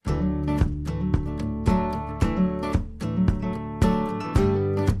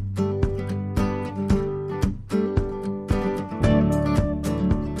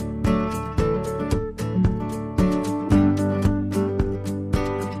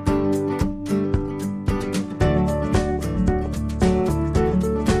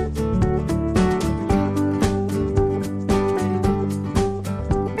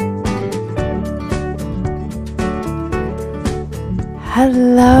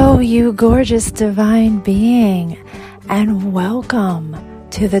Hello, you gorgeous divine being, and welcome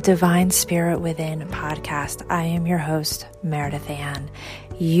to the Divine Spirit Within podcast. I am your host, Meredith Ann.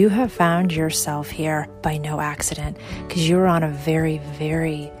 You have found yourself here by no accident because you're on a very,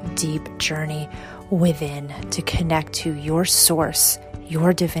 very deep journey within to connect to your source,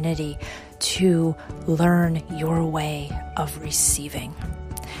 your divinity, to learn your way of receiving.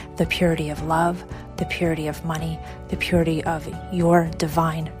 The purity of love, the purity of money, the purity of your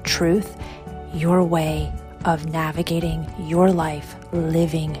divine truth, your way of navigating your life,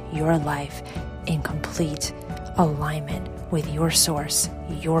 living your life in complete alignment with your source,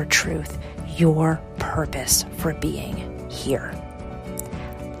 your truth, your purpose for being here.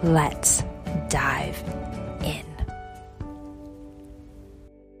 Let's dive in.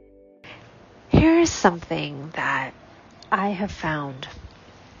 Here's something that I have found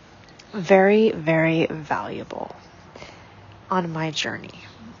very, very valuable on my journey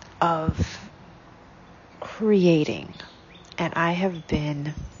of creating. And I've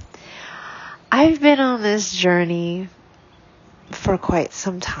been on this journey for quite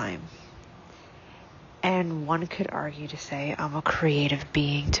some time. And one could argue to say I'm a creative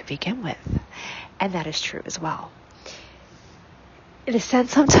being to begin with. And that is true as well. In a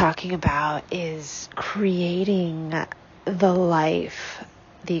sense, I'm talking about is creating the life,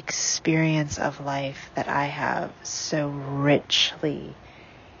 the experience of life that I have so richly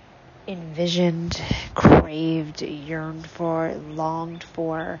envisioned, craved, yearned for, longed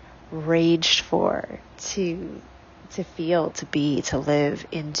for, raged for, to feel, to be, to live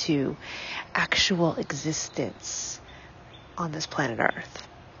into actual existence on this planet Earth.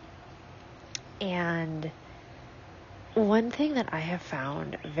 And one thing that I have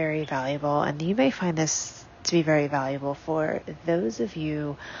found very valuable, and you may find this to be very valuable for those of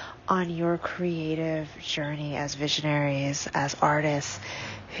you on your creative journey as visionaries, as artists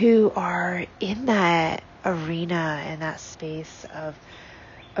who are in that arena, in that space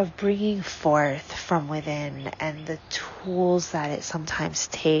of bringing forth from within and the tools that it sometimes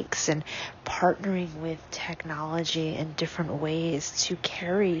takes, and partnering with technology in different ways to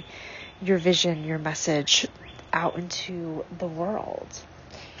carry your vision, your message out into the world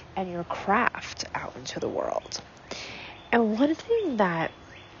and your craft out into the world. And one thing that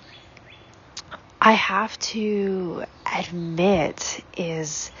I have to admit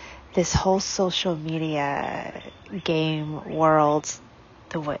is this whole social media game world,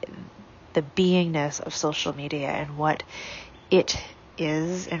 the beingness of social media and what it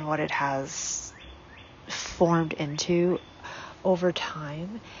is and what it has formed into over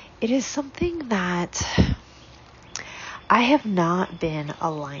time. It is something that I have not been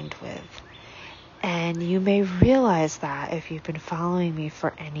aligned with. And you may realize that if you've been following me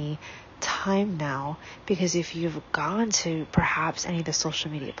for any time now, because if you've gone to perhaps any of the social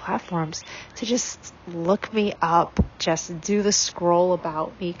media platforms to just look me up, just do the scroll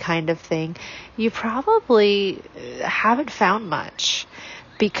about me kind of thing, you probably haven't found much,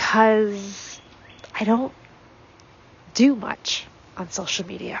 because I don't do much on social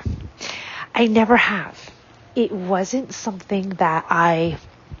media. I never have. It wasn't something that I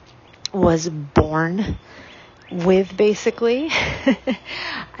was born with, basically.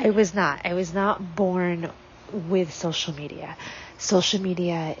 I was not born with social media. Social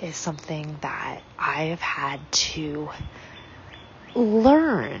media is something that I have had to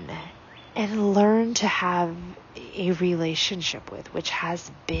learn to have a relationship with, which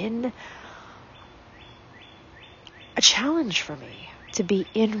has been a challenge for me to be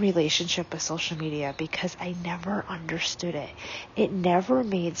in relationship with social media, because I never understood it. It never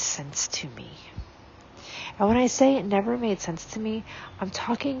made sense to me. And when I say it never made sense to me, I'm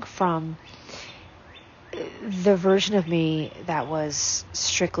talking from the version of me that was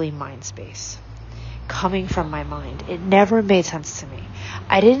strictly mind space, coming from my mind. It never made sense to me.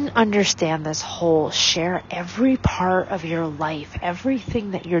 I didn't understand this whole share every part of your life,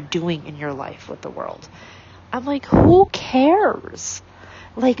 everything that you're doing in your life with the world. I'm like, who cares?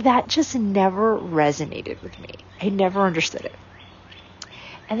 Like, that just never resonated with me. I never understood it.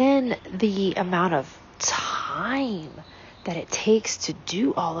 And then the amount of time that it takes to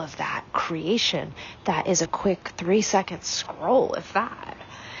do all of that creation, that is a quick 3-second scroll, if that.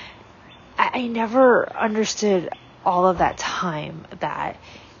 I never understood all of that time, that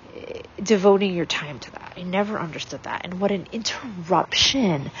devoting your time to that. I never understood that. And what an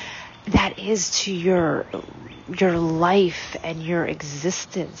interruption that is to your life and your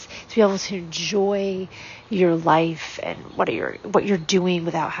existence, to be able to enjoy your life and what you're doing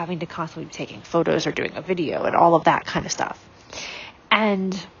without having to constantly be taking photos or doing a video and all of that kind of stuff.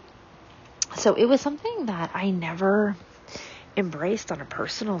 And so it was something that I never embraced on a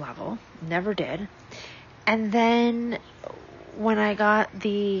personal level, never did. And then when I got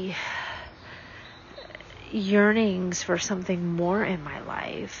the yearnings for something more in my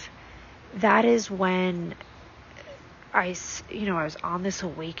life, that is when I was on this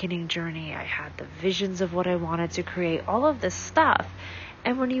awakening journey. I had the visions of what I wanted to create, all of this stuff.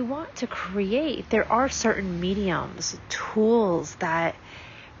 And when you want to create, there are certain mediums, tools that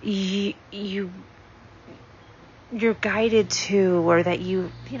you're guided to, or that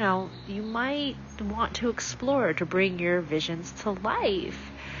you might want to explore to bring your visions to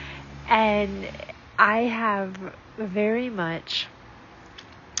life. And I have very much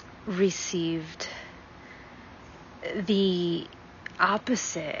received the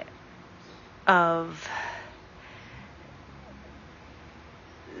opposite of,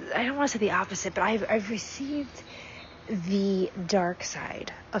 I don't want to say the opposite, but I've received the dark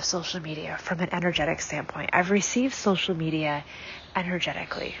side of social media from an energetic standpoint. I've received social media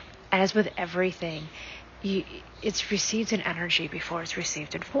energetically. And as with everything, it's received in energy before it's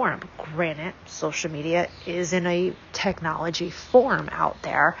received in form. Granted, social media is in a technology form out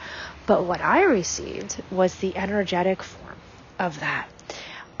there, but what I received was the energetic form of that.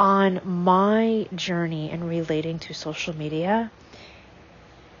 On my journey in relating to social media,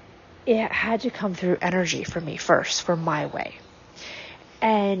 it had to come through energy for me first, for my way.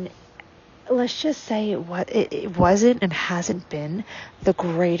 And let's just say it wasn't and hasn't been the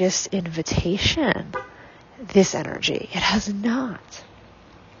greatest invitation, this energy. It has not.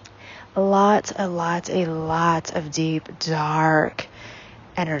 A lot of deep, dark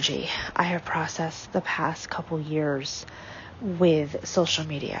energy I have processed the past couple years with social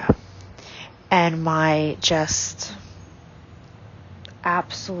media. And my just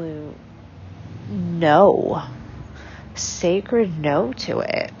absolute no, sacred no to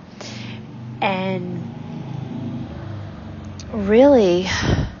it. And really,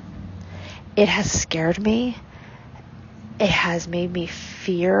 it has scared me. It has made me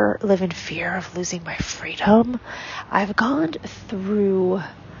live in fear of losing my freedom. I've gone through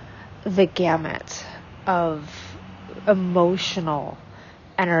the gamut of emotional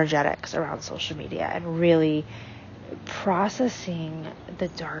energetics around social media and really processing the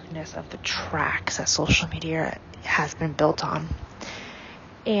darkness of the tracks that social media has been built on.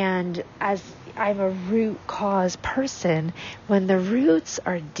 And as I'm a root cause person, when the roots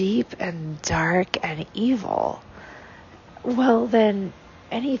are deep and dark and evil, well, then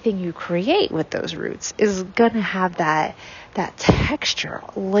anything you create with those roots is going to have that texture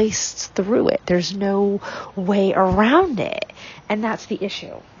laced through it. There's no way around it. And that's the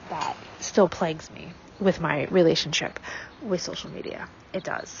issue that still plagues me with my relationship with social media. It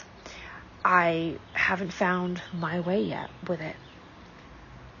does. I haven't found my way yet with it.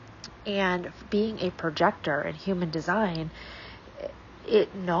 And being a projector in human design,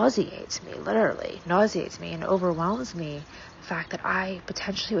 it nauseates me, literally nauseates me and overwhelms me. The fact that I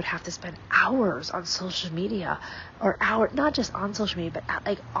potentially would have to spend hours on social media, or not just on social media, but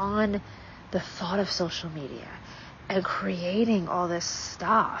like on the thought of social media and creating all this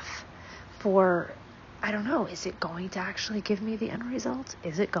stuff for, I don't know, is it going to actually give me the end result?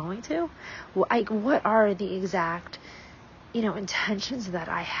 Is it going to? What are the exact, intentions that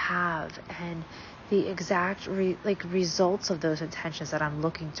I have, and the exact results of those intentions that I'm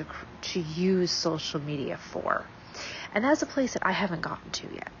looking to use social media for? And that's a place that I haven't gotten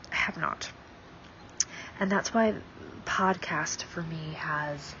to yet. I have not. And that's why podcast for me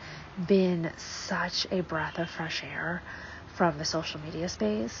has been such a breath of fresh air from the social media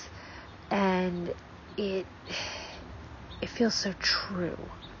space. And it feels so true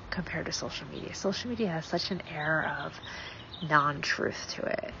compared to social media. Social media has such an air of non-truth to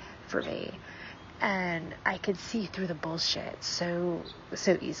it for me. And I could see through the bullshit so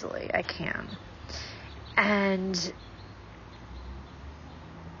easily. I can. And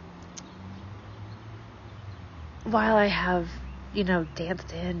while I have,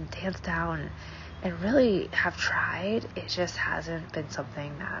 danced in, danced down, and really have tried, it just hasn't been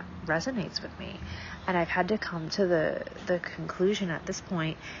something that resonates with me. And I've had to come to the conclusion at this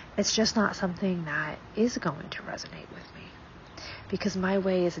point, it's just not something that is going to resonate with me. Because my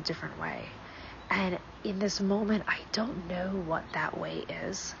way is a different way. And in this moment, I don't know what that way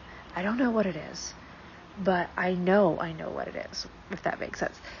is. I don't know what it is. But I know what it is, if that makes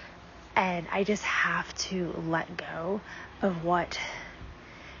sense. And I just have to let go of what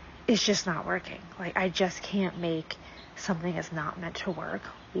is just not working. Like, I just can't make something that's not meant to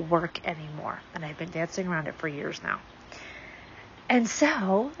work anymore. And I've been dancing around it for years now. And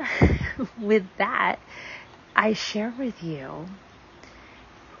so, with that, I share with you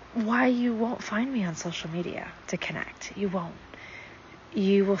why you won't find me on social media to connect. You won't.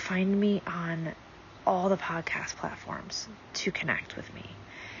 You will find me on all the podcast platforms to connect with me.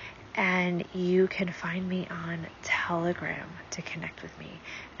 And you can find me on Telegram to connect with me.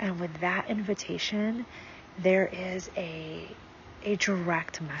 And with that invitation, there is a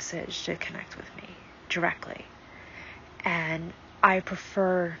direct message to connect with me directly. And I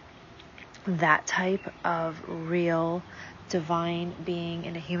prefer that type of real divine being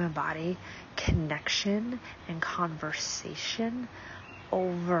in a human body connection and conversation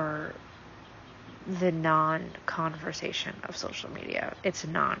over the non-conversation of social media. It's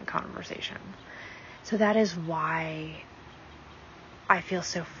non-conversation. So that is why I feel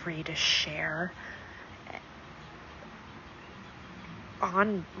so free to share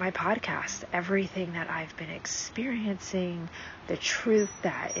on my podcast everything that I've been experiencing, the truth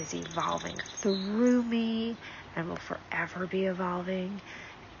that is evolving through me and will forever be evolving,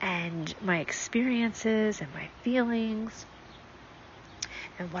 and my experiences and my feelings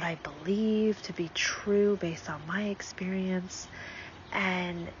and what I believe to be true based on my experience.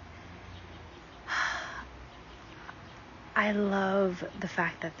 And I love the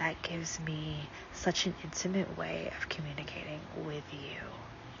fact that that gives me such an intimate way of communicating with you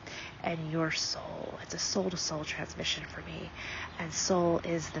and your soul. It's a soul-to-soul transmission for me, and soul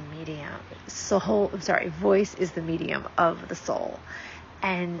is the medium. Voice is the medium of the soul,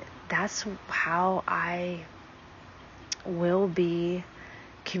 and that's how I will be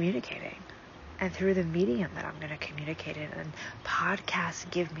communicating, and through the medium that I'm going to communicate in. And podcasts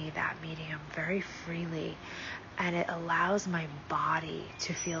give me that medium very freely, and it allows my body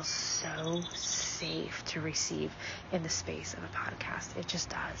to feel so safe to receive in the space of a podcast. It just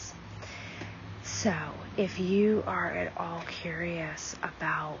does. So if you are at all curious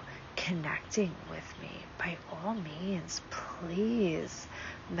about connecting with me, by all means, please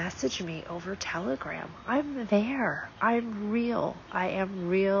message me over Telegram. I'm there. I'm real. I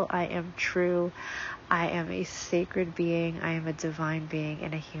am true. I am a sacred being. I am a divine being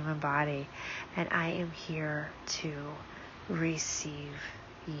in a human body. And I am here to receive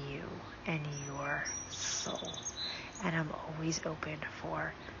you and your soul. And I'm always open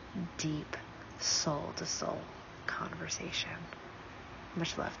for deep soul-to-soul conversation.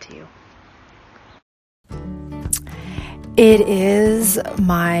 Much love to you. It is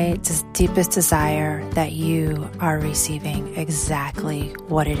my deepest desire that you are receiving exactly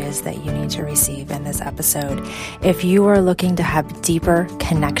what it is that you need to receive in this episode. If you are looking to have deeper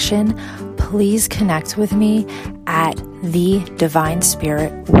connection, please connect with me at The Divine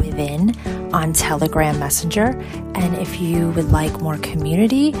Spirit Within on Telegram Messenger. And if you would like more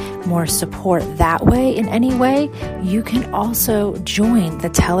community, more support that way in any way, you can also join the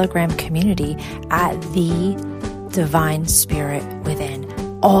Telegram community at The Divine Spirit Within,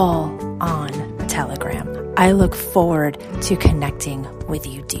 all on Telegram. I look forward to connecting with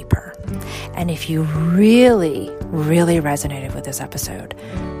you deeper. And if you really, really resonated with this episode,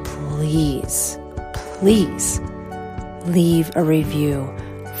 please leave a review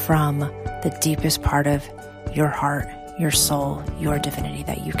from the deepest part of your heart, your soul, your divinity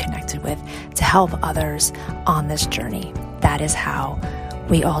that you connected with to help others on this journey. That is how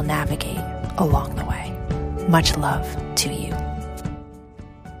we all navigate along the way. Much love to you.